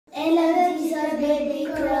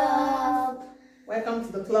baby club. Welcome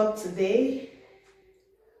to the club today.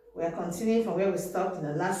 We are continuing from where we stopped in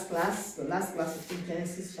the last class. The last class is in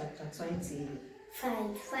Genesis chapter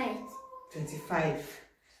 25.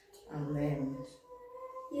 And then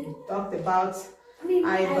we talked about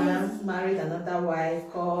Abraham married another wife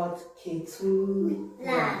called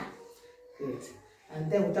Keturah. Good.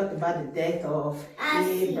 And then we talked about the death of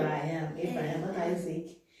Abraham, not Isaac,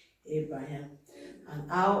 Abraham. And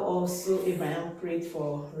how also Abraham prayed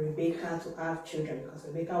for Rebekah to have children because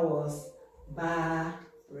Rebekah was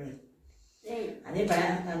barren. And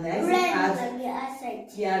Abraham and Isaac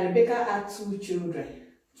had, Rebekah had 2 children.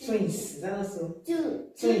 Twins, is that also?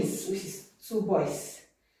 Twins, which is 2 boys.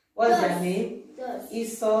 What's their name?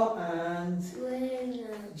 Esau and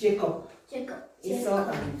Jacob. Esau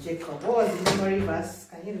and Jacob. What was the memory verse?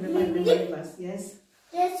 Can you remember the memory verse? Yes?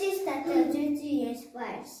 Genesis chapter 20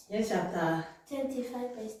 verse. Yes, chapter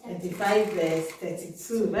 25 verse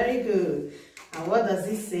 32. Very good. And what does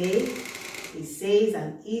it say? It says,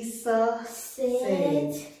 and Esau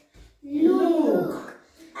said, "Look,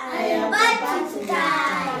 I am about to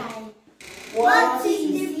die. What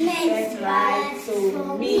is the next right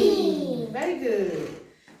to me?" Very good.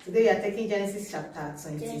 Today we are taking Genesis chapter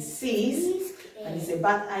 26, and it's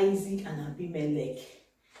about Isaac and Abimelech.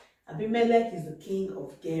 Abimelech is the king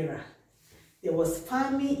of Gerar. There was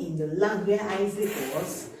famine in the land where Isaac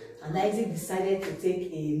was, and Isaac decided to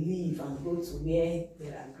take a leave and go to where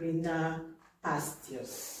there are greener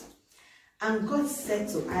pastures. And God said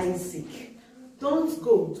to Isaac, "Don't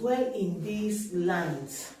go, dwell in this land.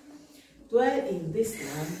 Dwell in this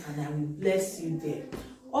land, and I will bless you there.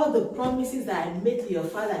 All the promises that I made to your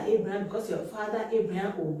father Abraham, because your father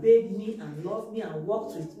Abraham obeyed me and loved me and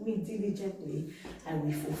worked with me diligently, I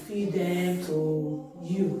will fulfill them to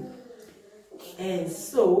you." And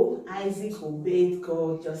so Isaac obeyed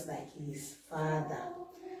God just like his father.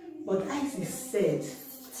 But Isaac said,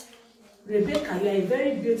 "Rebekah, you are a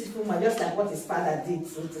very beautiful man," just like what his father did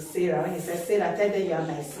to Sarah. When he said, "Sarah, tell them you are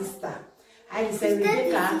my sister." Isaac said,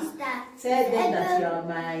 "Rebekah, tell them that you are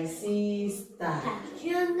my sister."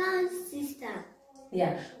 Younger sister.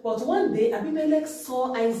 Yeah. But one day Abimelech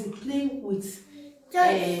saw Isaac playing with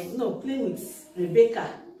Rebekah.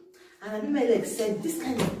 And Abimelech said, "This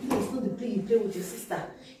kind of play is not the play you play with your sister.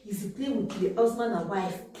 It's the play with the husband and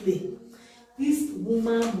wife play. This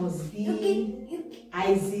woman must be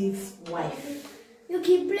Isaac's wife." You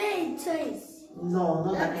can play choice. No,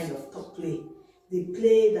 not that kind of top play. The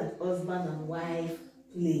play that husband and wife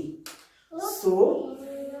play. So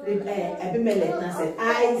Abimelech now said,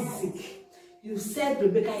 "Isaac, you said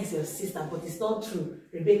Rebekah is your sister, but it's not true.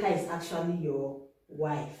 Rebekah is actually your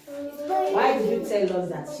wife. Why did you tell us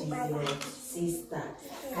that she's your sister?"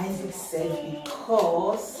 Isaac said,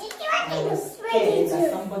 "Because I was scared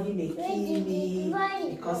that somebody may kill me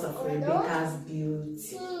because of Rebekah's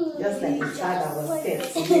beauty." Just like his father was scared.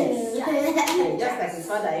 Yes. Just like his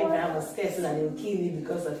father Abraham was scared so that they would kill him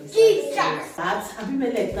because of his beauty. But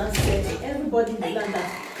Abimelech now said to everybody in the land that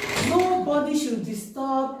nobody should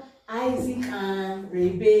disturb Isaac and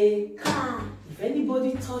Rebekah. If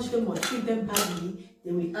anybody touch them or treat them badly,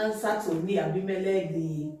 they will answer to me, Abimelech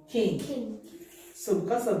the king. So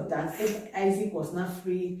because of that, Isaac was not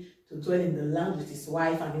free to dwell in the land with his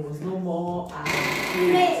wife, and he was no more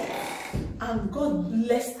afraid. And God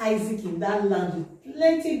blessed Isaac in that land with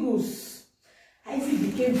plenty goods. Isaac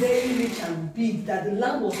became very rich and big, that the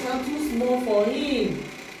land was not too small for him.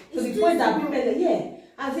 To the point that Abimelech,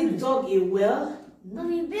 Isaac dug a well.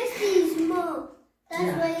 Basically is small.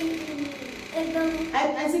 That's why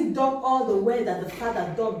Isaac dug all the well that the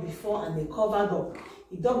father dug before, and they covered up.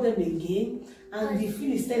 He dug them again, and the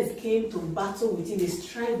Philistines came to battle with him. They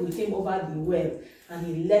strived with him over the well, and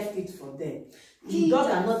he left it for them. He dug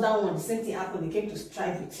another one. The same thing happened. He came to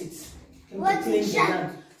strive with it. He came to claim the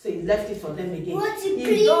land. So he left it for them again.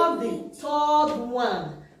 He dug the 3rd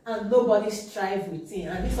one, and nobody strived with him.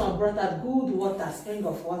 And this one brought out good water, spring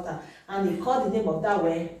of water. And he called the name of that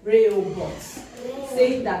well Rehoboth,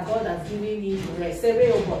 saying that God has given him rest. Say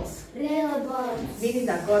Rehoboth. Meaning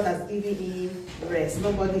that God has given him rest.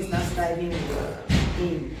 Nobody is not striving with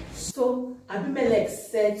him. So Abimelech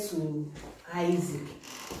said to Isaac,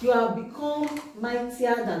 "You have become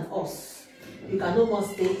mightier than us. You can no more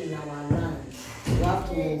stay in our land. You have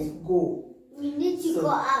to go. We need to go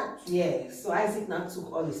out." Yeah. So Isaac now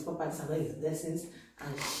took all his properties and all his blessings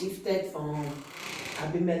and shifted from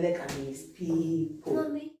Abimelech and his people.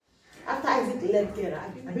 Mommy. After Isaac left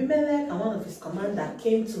Gerar, Abimelech and one of his commanders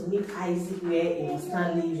came to meet Isaac where he was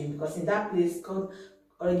now living, because in that place God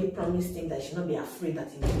already promised him that he should not be afraid, that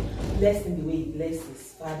he would bless him the way he blessed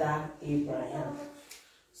his father Abraham.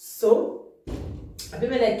 So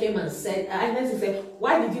Abimelech came and said, Isaac said,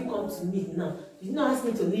 why did you come to me now? You did not ask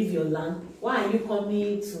me to leave your land. Why are you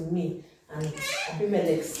coming to me? And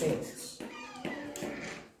Abimelech said,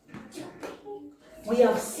 we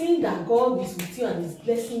have seen that God is with you and is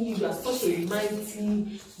blessing you. You are such a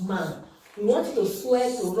mighty man. We want you to swear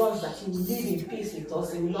to us that you will live in peace with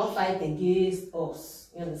us. You will not fight against us.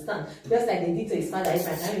 You understand? Just like they did to his father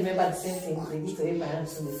Abraham. I remember the same thing they did to Abraham.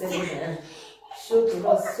 So they said, Abraham, show to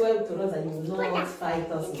us, swear to us that you will not fight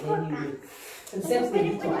us in any way. And same thing they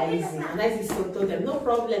did to Isaac. And Isaac so told them, no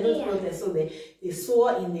problem, no problem. So they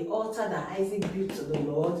swore in the altar that Isaac built to the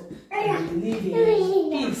Lord. And they live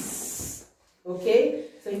in peace. Okay?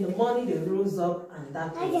 So in the morning they rose up and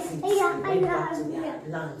that was it. They went back to their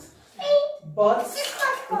land. But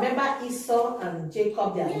remember Esau and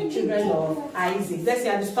Jacob, they are the children of Isaac. Let's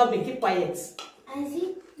say, stop and keep quiet.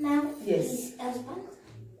 Isaac now? Yes. His husband?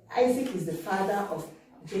 Isaac is the father of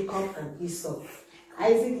Jacob and Esau.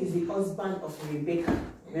 Isaac is the husband of Rebekah.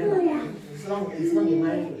 Remember? It's long they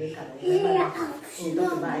married Rebekah. Remember? We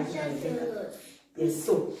talk about Isaac and Rebekah. Yes,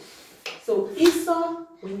 so Esau,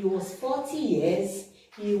 when he was 40 years,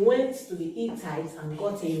 he went to the Hittites and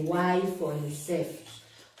got a wife for himself.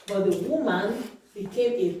 But the woman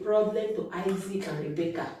became a problem to Isaac and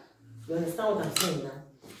Rebekah. You understand what I'm saying now?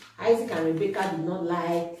 Isaac and Rebekah did not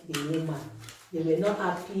like the woman. They were not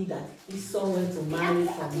happy that Esau went to marry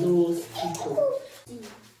from those people.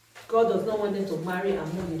 God does not want them to marry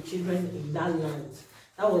among the children in that land.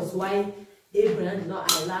 That was why Abraham did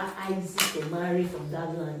not allow Isaac to marry from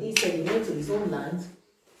that land. Instead, he went to his own land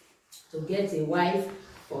to get a wife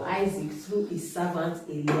for Isaac through his servant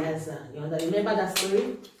Eliezer. You remember that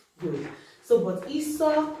story? Good. So, but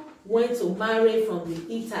Esau went to marry from the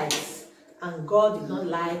Hittites, and God did not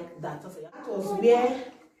like that.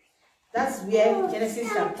 That's where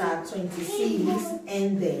Genesis chapter 26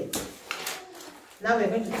 ended. Now we're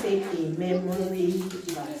going to take a memory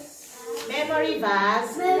verse. Memory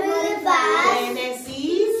verse.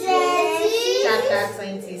 Genesis chapter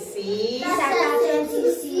 26.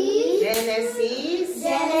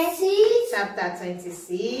 Genesis chapter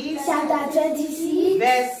 26.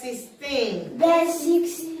 Verse 16.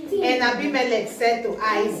 And Abimelech said to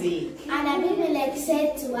Isaac.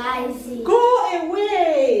 Go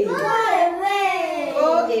away.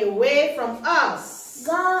 Go away from us.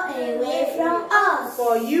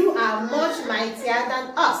 For you are much mightier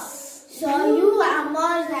than us. For you are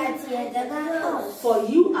more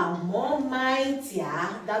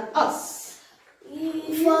mightier than us.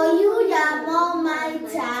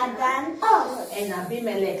 And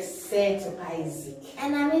Abimelech said to Isaac.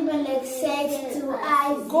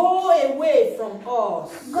 Go away from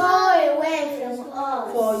us. For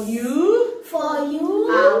you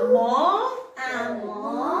are more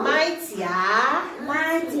mightier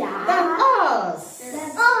than us.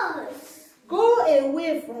 Go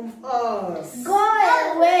away from us.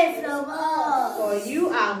 For you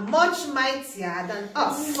are much mightier than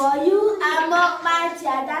us. For you are much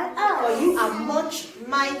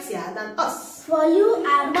mightier than us.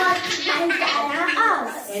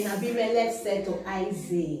 And Abimelech said to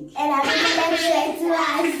Isaac.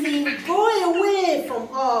 Go away from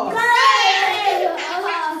us.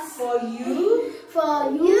 For you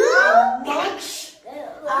are much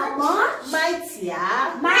mightier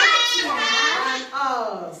than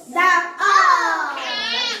us.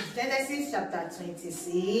 Genesis chapter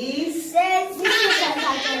 26.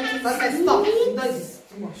 Okay, stop. No, it's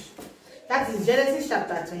too much. That is Genesis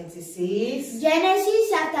chapter 26. Verse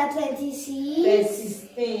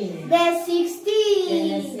 16.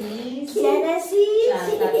 Genesis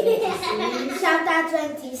chapter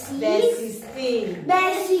 26. Verse 16.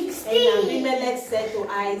 And Abimelech said to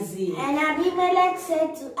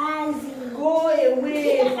Isaac. Go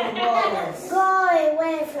away from us.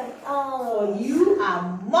 For you are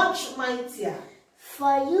much mightier.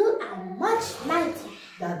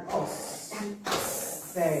 Than us.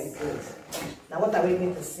 Very good. Now what are we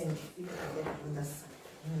going to sing? Okay,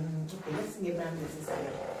 let's sing Abraham's blessings.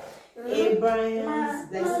 Abraham's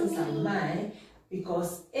blessings are mine,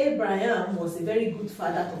 because Abraham was a very good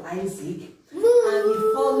father to Isaac, and he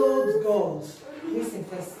followed God. Listen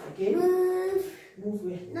first, okay? Move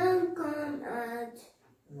where? No, come out.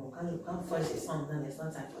 No, can't finish a song, then there's no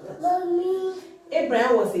time for that.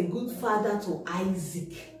 Abraham was a good father to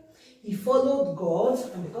Isaac. He followed God,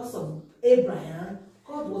 and because of Abraham,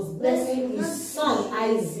 God was blessing his son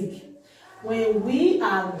Isaac. When we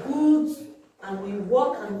are good and we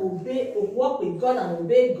walk with God and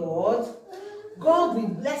obey God, God will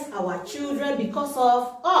bless our children because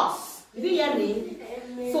of us. Did you hear me?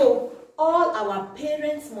 Amen. So all our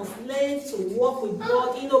parents must learn to walk with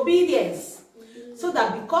God in obedience. so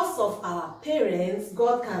that because of our parents,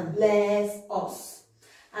 God can bless us.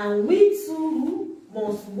 And we too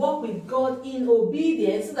must walk with God in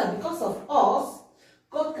obedience, so that because of us,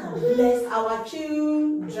 God can bless our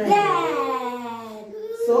children.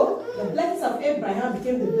 So the blessings of Abraham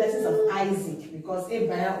became the blessings of Isaac, because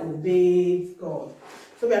Abraham obeyed God.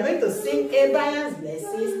 So we are going to sing Abraham's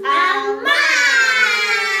blessings and mine.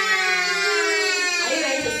 Are you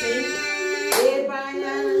ready to sing?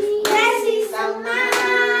 Abraham's blessings and mine.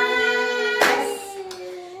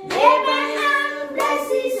 Abraham's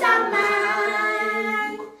blessings and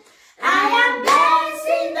mine. I am blessed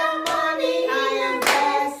in the morning, I am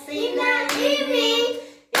blessed in the evening.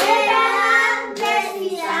 Abraham's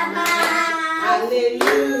blessings and mine.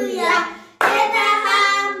 Hallelujah.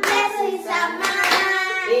 Abraham's blessings and mine.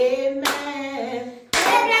 Amen.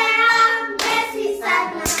 Abraham's blessings and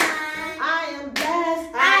mine. I am blessed.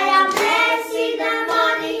 I am blessed in the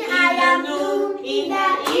morning, I am noon in the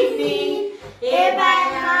evening.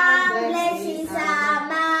 Abraham's blessings and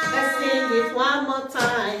mine. Let's sing it one more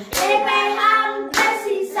time. Abraham's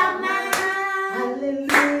blessings and mine.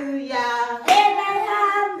 Hallelujah.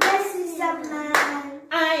 Abraham's blessings and mine.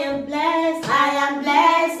 I am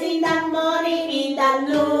blessed in the morning, in the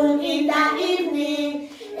noon, in the evening.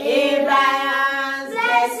 Abraham's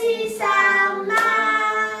blessings and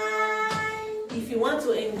mine. If you want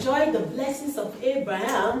to enjoy the blessings of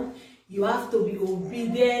Abraham, you have to be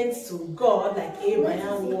obedient to God like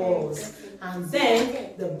Abraham was. And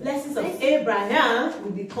then the blessings of Abraham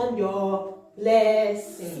will become your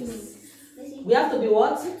blessings. We have to be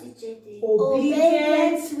what?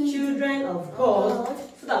 Obedient children of God,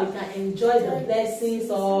 so that we can enjoy the blessings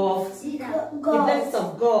of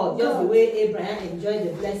God, just the way Abraham enjoyed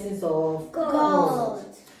the blessings of God.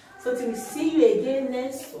 So till we see you again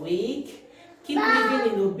next week, keep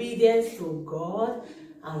living in obedience to God,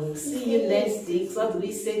 and we'll see you next week. So what do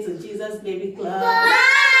we say to Jesus, baby club?